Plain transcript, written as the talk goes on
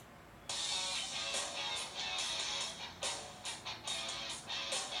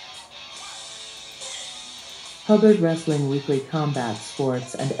Hubbard Wrestling Weekly Combat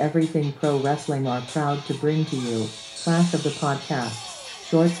Sports and everything pro wrestling are proud to bring to you Clash of the Podcasts,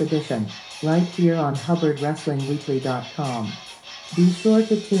 Shorts Edition, right here on HubbardWrestlingWeekly.com. Be sure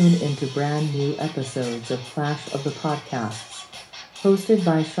to tune into brand new episodes of Clash of the Podcasts, hosted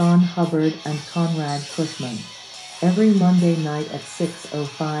by Sean Hubbard and Conrad Cushman, every Monday night at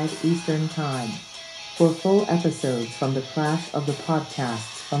 6:05 Eastern Time. For full episodes from the Clash of the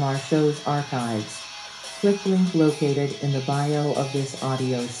Podcasts from our show's archives, click link located in the bio of this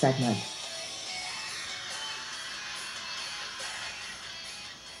audio segment.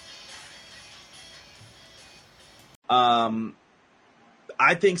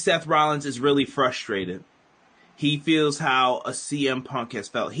 I think Seth Rollins is really frustrated. He feels how a CM Punk has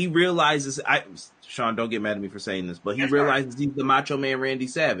felt. He realizes, Sean, don't get mad at me for saying this, but he realizes he's the Macho Man Randy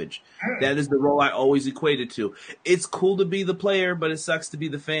Savage. That is the role I always equated to. It's cool to be the player, but it sucks to be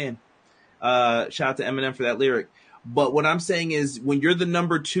the fan. Shout out to Eminem for that lyric. But what I'm saying is, when you're the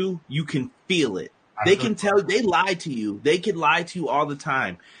number two, you can feel it. They can tell, they lie to you. They can lie to you all the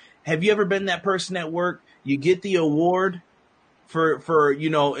time. Have you ever been that person at work? You get the award for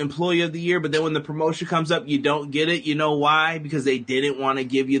employee of the year, but then when the promotion comes up, you don't get it. You know why? Because they didn't want to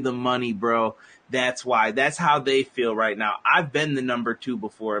give you the money, bro. That's why. That's how they feel right now. I've been the number two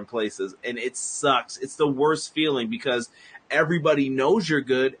before in places, and it sucks. It's the worst feeling because everybody knows you're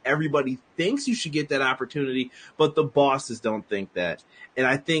good. Everybody thinks you should get that opportunity, but the bosses don't think that. And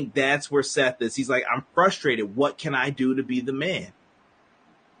I think that's where Seth is. He's like, I'm frustrated. What can I do to be the man?